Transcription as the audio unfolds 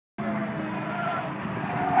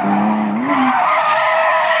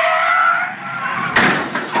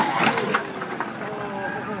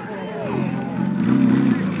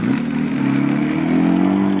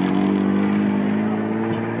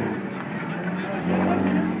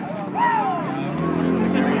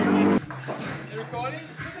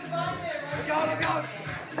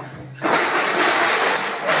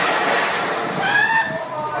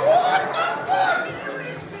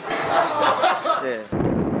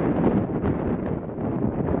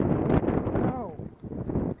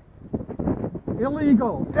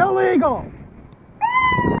Illegal! Illegal!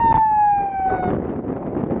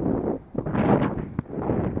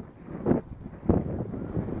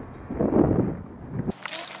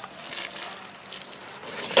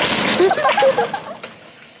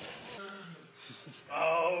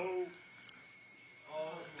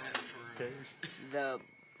 The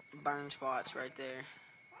burn spots right there.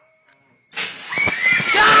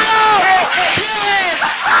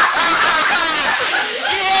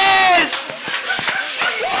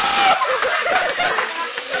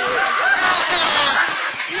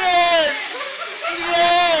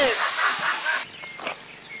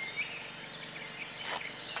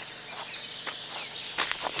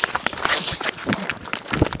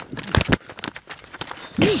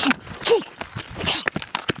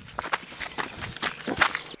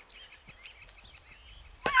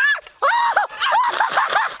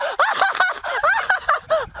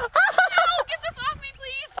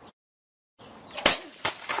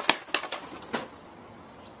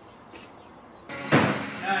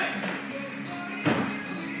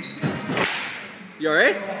 You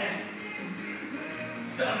alright?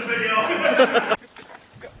 Stop the video.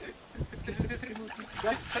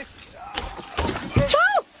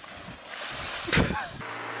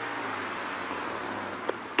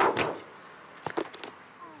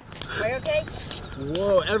 Are you okay?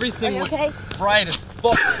 Whoa, everything was okay? bright as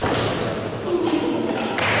fuck.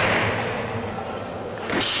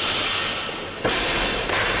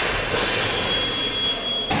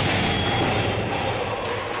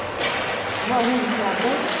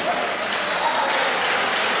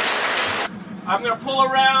 I'm going to pull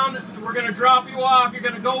around, we're going to drop you off, you're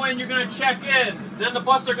going to go in, you're going to check in. Then the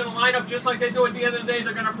buses are going to line up just like they do at the end of the day.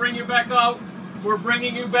 They're going to bring you back out. We're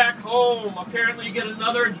bringing you back home. Apparently you get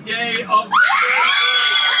another day of...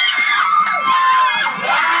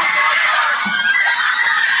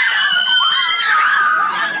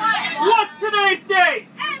 What's today's date?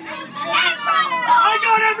 I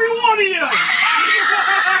got every one of you!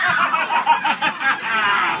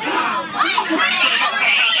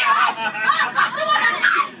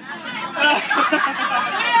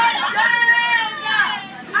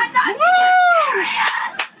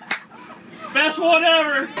 Best one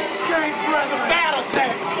ever! Straight for the battle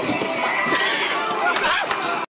tank!